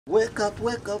Wake up,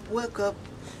 wake up, wake up.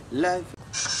 Life.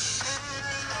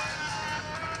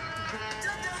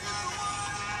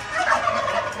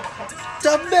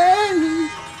 Tabeni.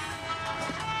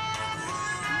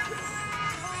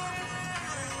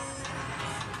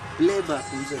 Labor.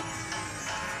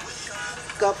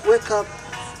 Wake up.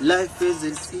 Life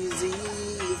isn't easy.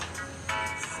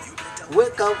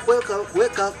 Wake up, wake up,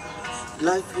 wake up.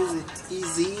 Life isn't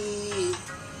easy.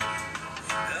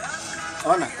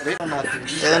 Ona,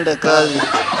 enda kazi.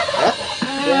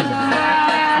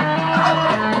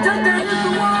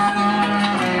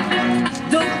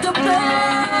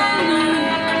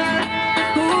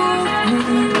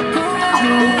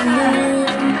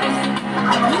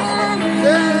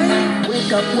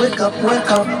 Wake up, wake up,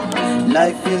 wake up.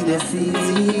 Life is this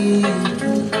easy.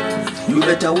 You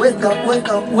better wake up, wake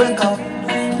up, wake up.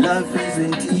 Life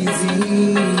isn't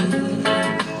easy.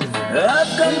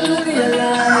 I've come to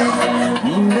realize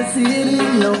in the city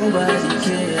nobody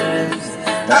cares.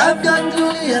 I've come to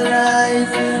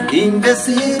realize in the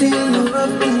city you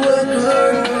have to work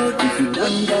hard. If you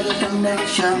don't get a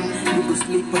connection, you will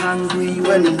sleep hungry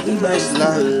when the neighbors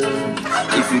love.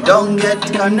 If you don't get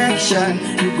connection,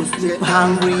 you will sleep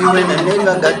hungry when the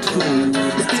neighbor got food.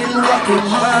 Still working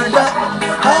harder,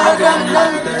 harder,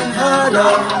 harder,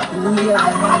 harder.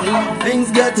 Things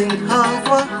getting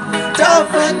harder,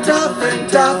 tougher, tougher,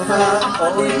 tougher.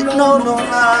 Oh no, no, no.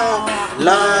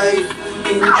 Life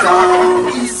in town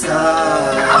is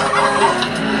hard.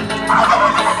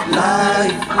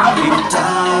 Life in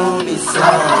town is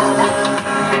hard.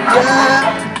 Yeah.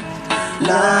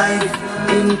 Life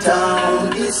in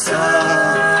town is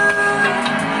hard.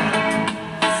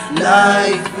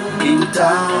 Life in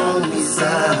town is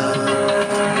hard.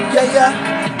 Yeah, yeah.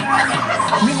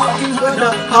 Me working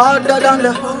harder, harder than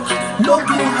the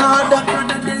looking harder.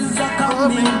 The days are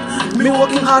coming. Me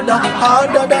working harder,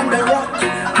 harder than the rock.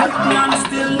 I'm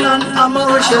still none, I'm a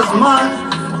righteous man.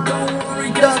 Don't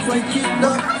worry, that's why keep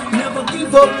up. Never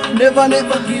give up, never,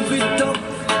 never give it up.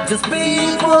 Just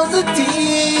be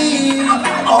positive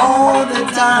all the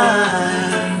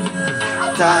time.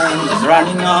 Time is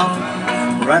running out,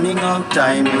 running out,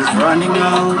 time is running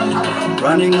out.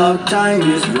 Running out, time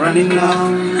is running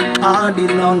out. I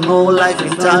did not know life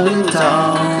in town,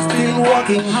 still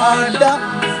working harder,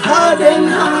 harder and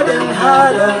harder and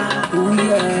harder. Ooh,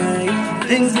 yeah.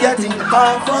 Things getting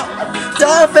tougher,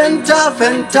 tough and tough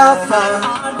and tougher.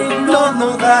 I did not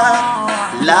know that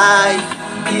life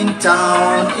in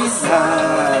town is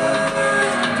hard.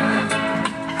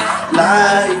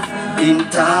 Life in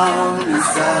town is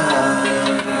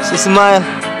hard. So smile.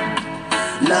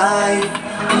 Life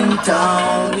in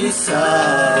town is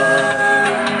hard.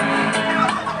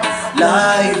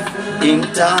 Life in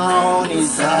town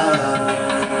is hard.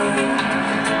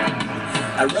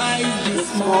 I rise this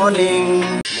morning.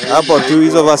 Hapo tu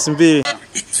hizo verse mbili.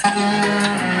 It's a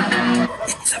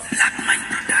Black Mind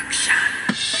production.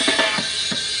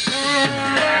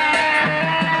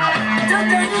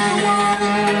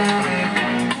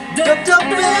 Dr.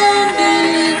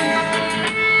 Bendy.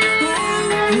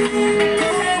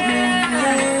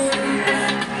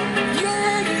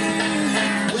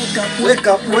 Wake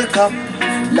up, wake up.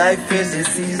 Life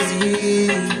isn't easy.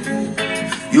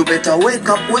 You better wake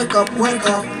up, wake up, wake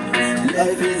up.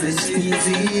 Life isn't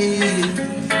easy.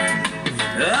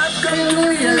 I've come to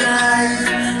realize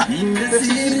in the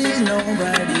city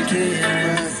nobody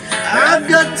cares. I've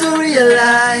got to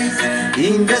realize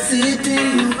in the city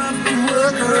you have to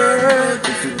work hard.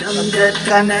 If you don't get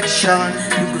connection,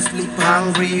 you go sleep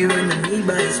hungry when the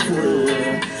neighbor is full.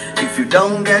 If you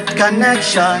don't get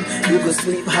connection, you go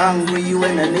sleep hungry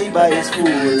when the neighbor is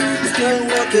full. Still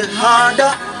working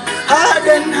harder,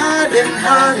 harder and harder and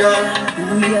harder.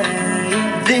 Ooh,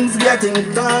 yeah. Things getting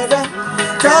tougher,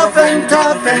 tough and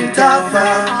tough and tougher.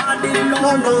 I did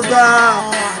not know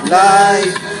that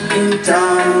life in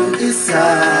town is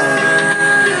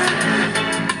hard.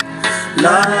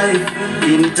 Life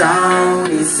in town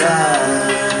is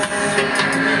hard.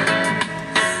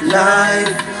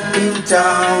 Life in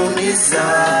town is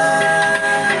hard.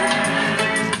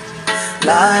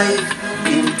 Life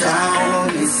in town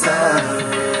is hard.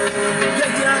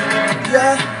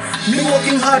 Yeah, me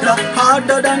working harder,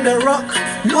 harder than the rock.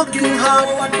 Looking hard,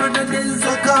 what the days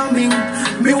are coming.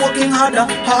 Me working harder,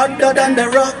 harder than the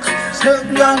rock. Still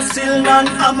none, still none,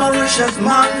 I'm a righteous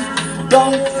man.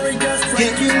 Don't worry, just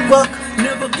kicking back.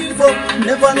 Never give up,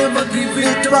 never, never give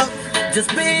it back. Just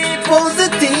be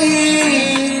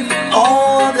positive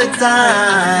all the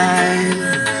time.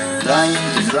 Time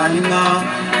is running out,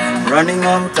 running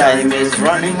out, time is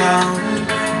running out.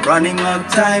 Running out,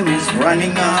 time is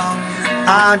running out.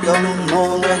 I don't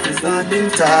know what is not in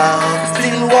town.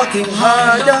 Still working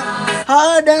harder,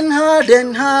 harder and harder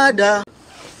and harder.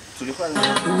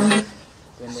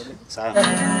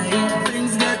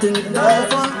 Things getting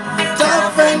tougher,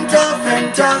 tough and tough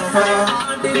and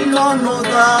tougher. Didn't know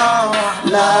that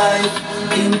life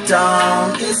in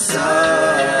town is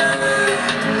hard.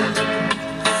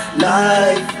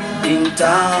 Life in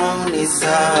town is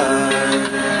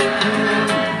hard.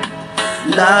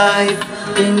 Life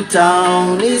in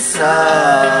town is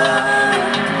hard.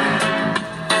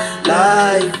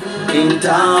 Life in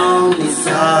town is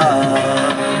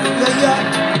hard. Yeah,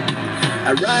 yeah.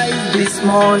 I rise this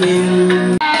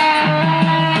morning.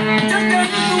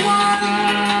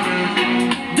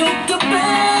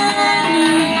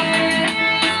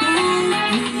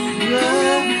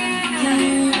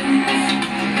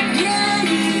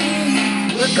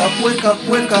 Wake up, wake up,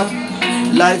 wake up.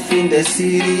 Life in the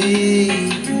city.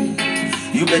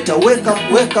 You better wake up,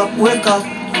 wake up, wake up.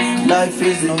 Life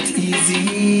is not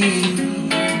easy.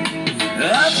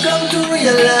 I've come to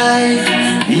realize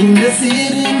in the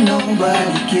city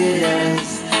nobody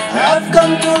cares. I've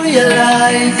come to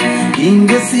realize in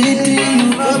the city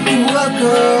you have to work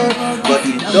hard, but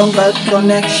you don't got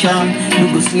connection. You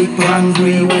go sleep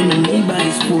hungry when the neighbor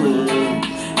is full.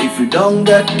 If you don't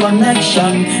get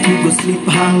connection, you go sleep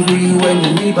hungry when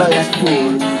the neighbor is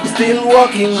full. Still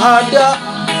working harder,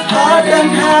 harder and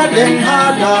harder and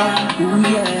harder. Ooh,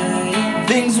 yeah.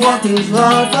 Things working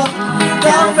harder,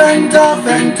 tough and tough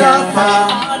and tougher.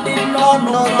 I did not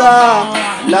know that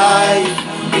life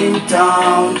in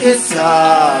town is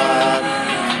hard.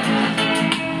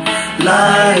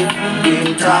 Life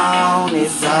in town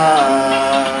is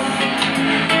hard.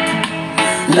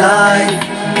 Life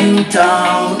in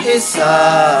town is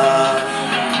hard.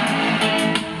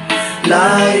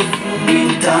 Life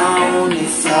in town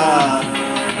is hard.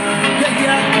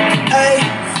 Hey,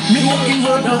 me working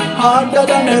harder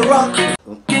than a rock.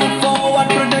 Looking forward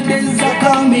to the days are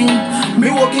coming. Me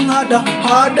working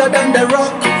harder than the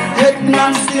rock. Head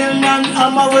man, still man,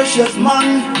 I'm a precious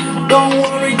man. Don't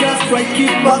worry, just try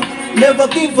keep up. Never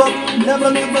give up,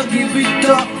 never give it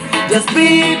up. Just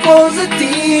be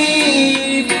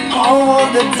positive all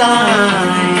the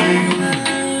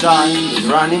time. Time is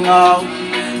running out,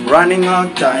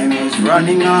 time is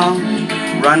running out,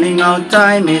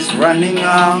 time is running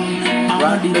out.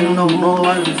 I didn't know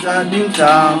I was out in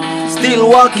town. Still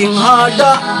working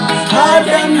harder,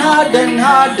 harder and harder and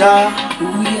harder.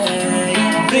 Ooh,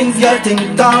 yeah. Things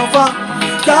getting tougher,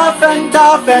 tough and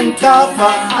tough and tougher.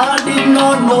 I did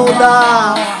not know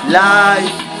that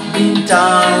life in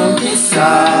town is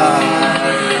hard.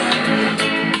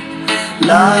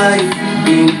 Life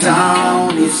in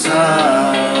town is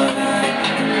hard.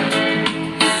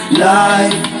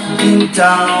 Life in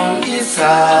town is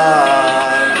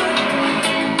hard.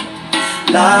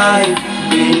 Life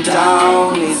in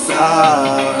town is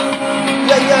hard.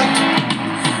 Yeah, yeah.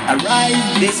 I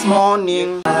rise this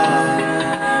morning.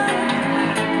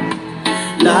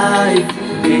 Life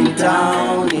in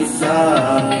town is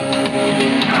hard.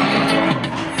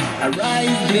 I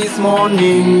rise this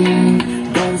morning.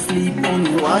 Don't sleep on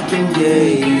your working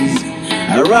days. I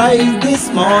rise this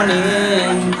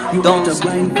morning. Don't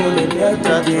grind for the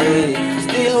better day.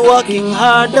 Still working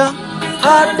harder,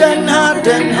 harder and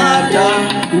harder and harder.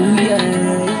 Ooh,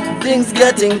 yeah. Things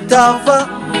getting tougher,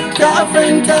 tough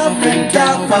and tough and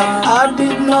tougher. I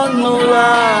did not know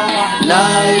why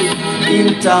life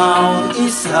in town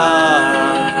is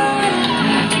hard.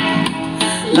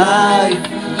 Life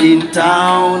in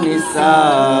town is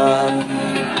hard.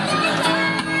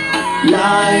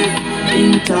 Life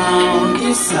in town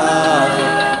is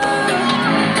hard.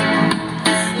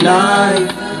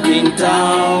 Life in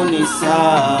town is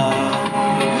hard.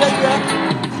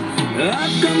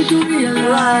 I've come to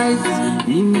realize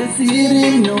in the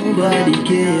city nobody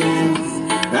cares.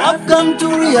 I've come to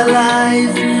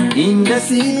realize in the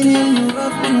city you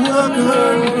have to work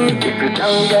hard. If you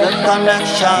don't get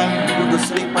connection, you go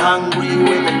sleep hungry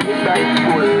when the neighbor is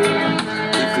full.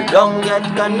 If you don't get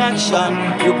connection,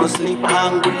 you go sleep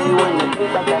hungry when the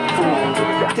neighbor is full.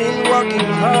 Still working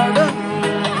harder.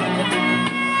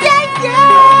 Yeah,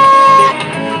 yeah.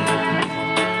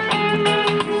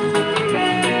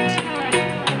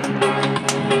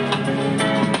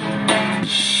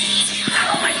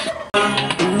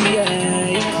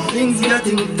 Things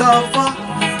getting tougher,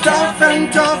 tough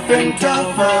and tough and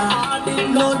tougher. I did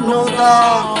not know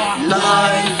that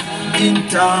life in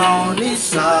town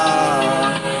is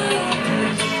hard.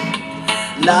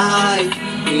 Life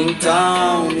in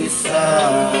town is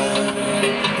hard.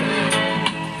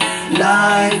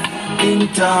 Life in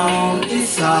town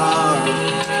is hard.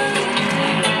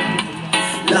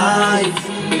 Life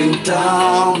in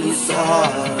town is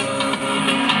hard.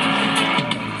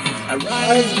 I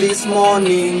rise this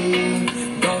morning,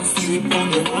 don't sleep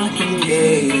on the working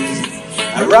days.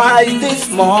 I rise this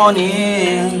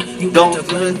morning, don't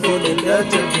wait for the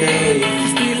better days.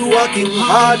 Still working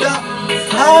harder,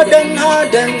 harder and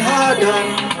harder and harder.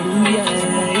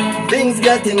 Things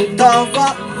getting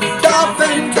tougher, tough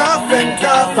and tough and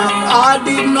tougher. I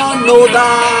did not know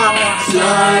that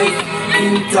life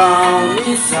in town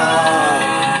is hard.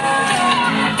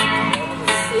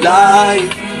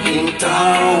 Life in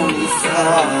town is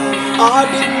hard. I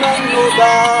did not know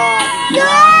that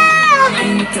life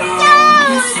in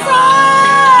town is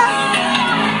hard.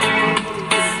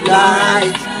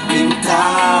 Life in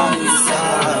town is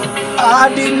hard.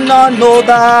 I did not know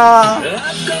that.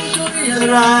 I've come to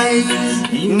realize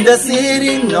in the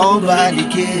city nobody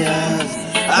cares.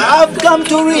 I've come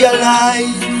to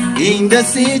realize in the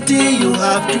city you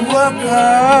have to work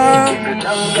hard. If you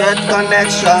don't get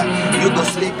connection, you go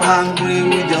sleep hungry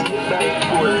with your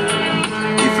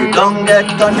If you don't get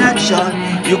connection,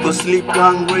 you go sleep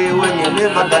hungry when you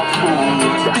never got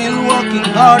food. Still working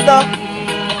harder.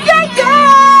 Yeah, yeah.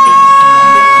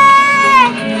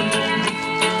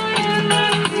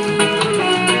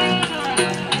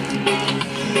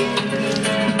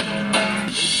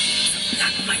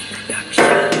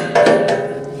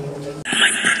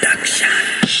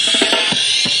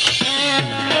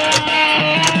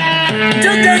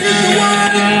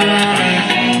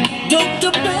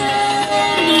 Dr.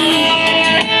 Benny.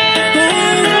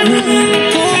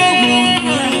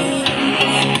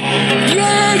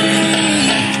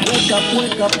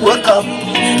 Wake up,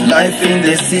 life in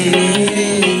the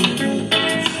city.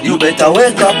 You better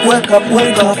wake up, wake up,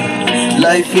 wake up.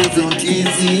 Life isn't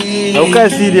easy. Okay,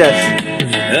 serious.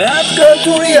 I've got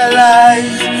to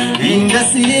realize in the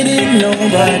city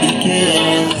nobody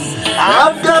cares.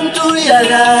 I've come to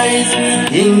realize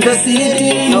in the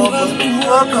city you have to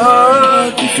work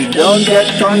hard. If you don't get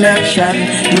connection,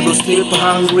 you go sleep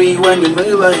hungry when you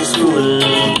were in school.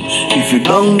 If you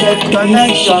don't get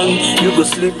connection, you go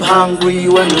sleep hungry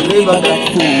when you never got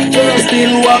food. You're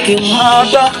still working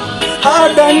harder,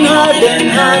 harder and harder and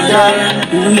harder.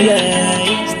 Ooh, yeah.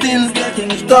 Still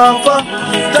getting tougher,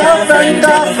 tougher and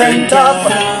tougher and tougher.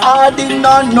 I did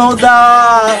not know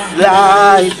that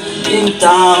life in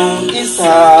town is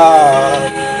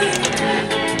hard.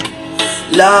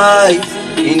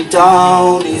 Life in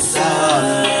town is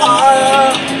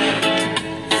hard.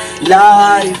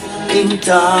 Life in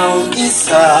town is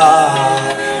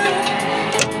hard.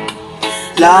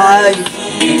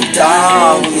 Life in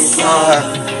town is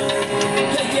hard.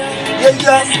 Yeah,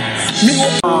 yeah.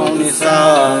 Town is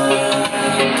hard.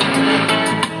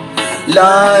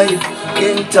 Life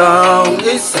in town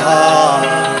is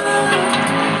hard.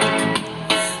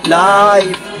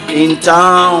 Life in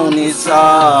town is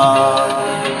hard.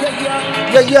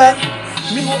 Yeah, yeah.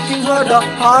 Me working harder,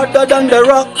 harder than the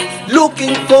rock.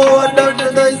 Looking forward,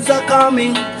 the days are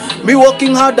coming. Me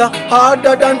working harder,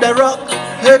 harder than the rock.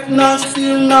 Hate none,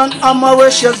 still none, I'm a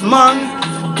righteous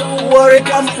man. Don't worry,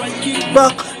 I'm fighting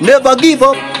back. Never give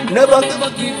up, never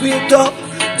give it up.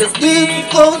 Just keep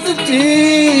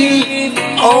positive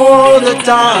all the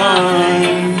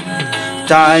time.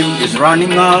 Time is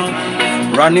running out.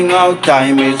 Running out,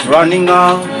 time is running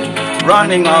out.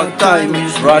 Running out, time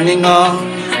is running out.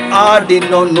 I did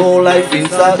not know life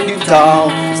inside the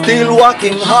town. Still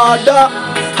working harder,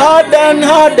 harder and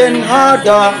harder and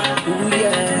harder.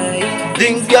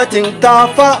 Things getting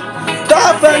tougher,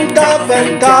 tougher and tougher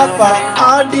and tougher.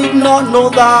 I did not know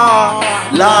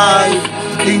that life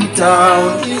in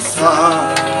town is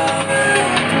hard.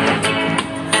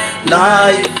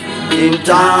 Life in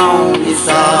town is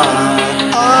hard.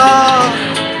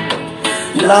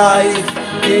 Life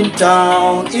in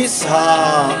town is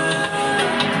hard.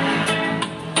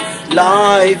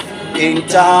 Life in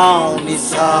town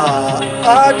is hard.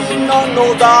 I did not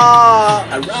know that.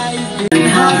 I rise in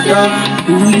harder.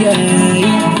 Ooh,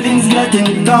 yeah. Things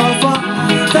getting tougher,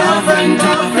 tougher and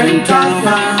tougher and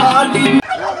tougher. I did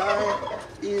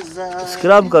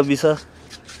Scrub kabisa.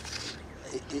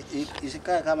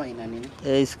 Isikae kama ina nini?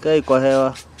 Isikae kwa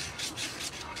hewa.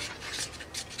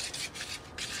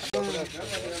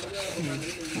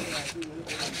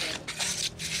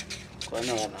 Kwa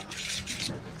naona.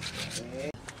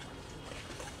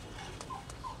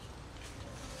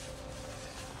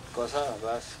 Kwa sawa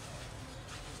basi.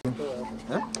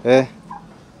 Eh.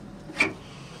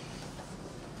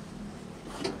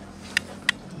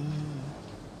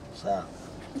 Sawa.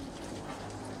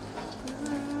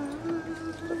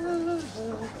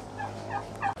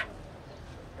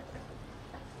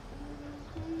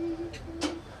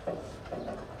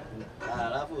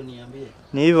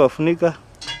 Ni hivyo, funika.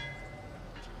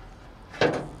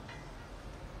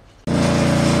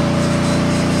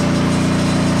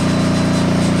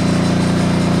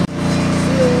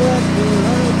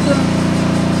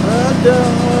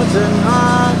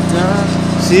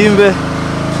 Simbe.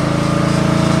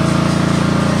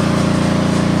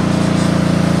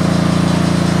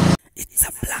 It's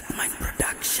a Black Mind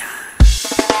production.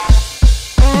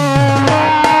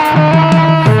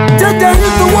 Jaja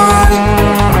is the one,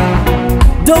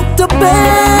 Dr.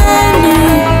 Benny.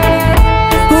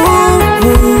 Ooh,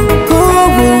 ooh,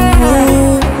 ooh,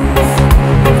 ooh.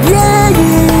 Yeah,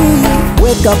 yeah.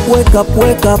 Wake up, wake up,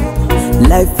 wake up.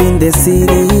 Life in the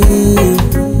city.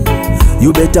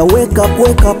 You better wake up,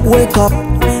 wake up, wake up.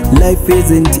 Life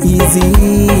isn't easy.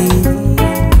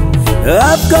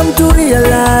 I've come to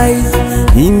realize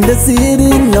in the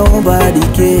city nobody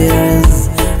cares.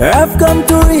 I've come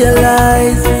to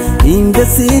realize in the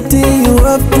city you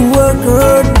have to work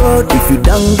hard, but if you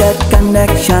don't get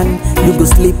connection, you go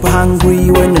sleep hungry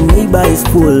when the neighbor is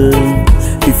full.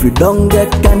 If you don't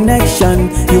get connection,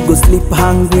 you go sleep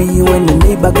hungry when the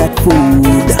neighbor got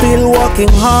food. Still working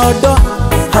harder,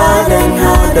 hard and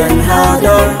hard and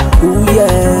harder. Ooh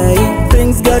yeah,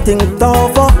 things getting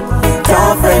tougher,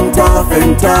 tough and tough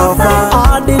and tougher.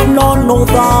 I did not know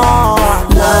that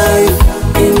life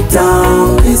in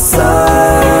town is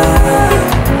hard.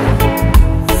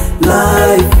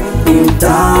 Life in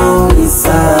town is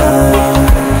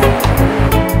hard.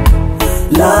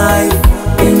 Life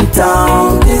in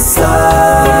town is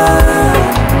hard.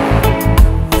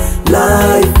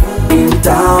 Life in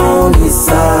town is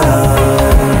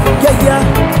hard. Yeah, yeah,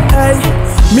 hey.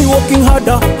 Me working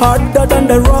harder, harder than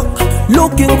the rock.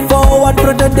 Looking forward,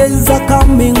 better days are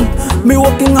coming. Me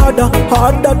working harder,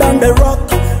 harder than the rock.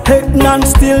 Hate none,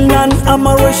 still none, I'm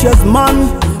a righteous man.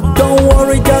 Don't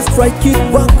worry, just try keep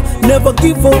back. Never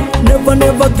give up, never,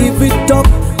 never give it up.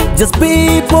 Just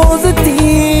be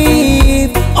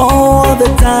positive all the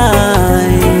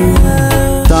time.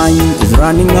 Time is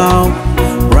running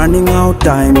out,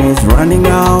 time is running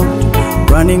out.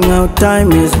 Running out,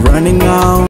 time is running out.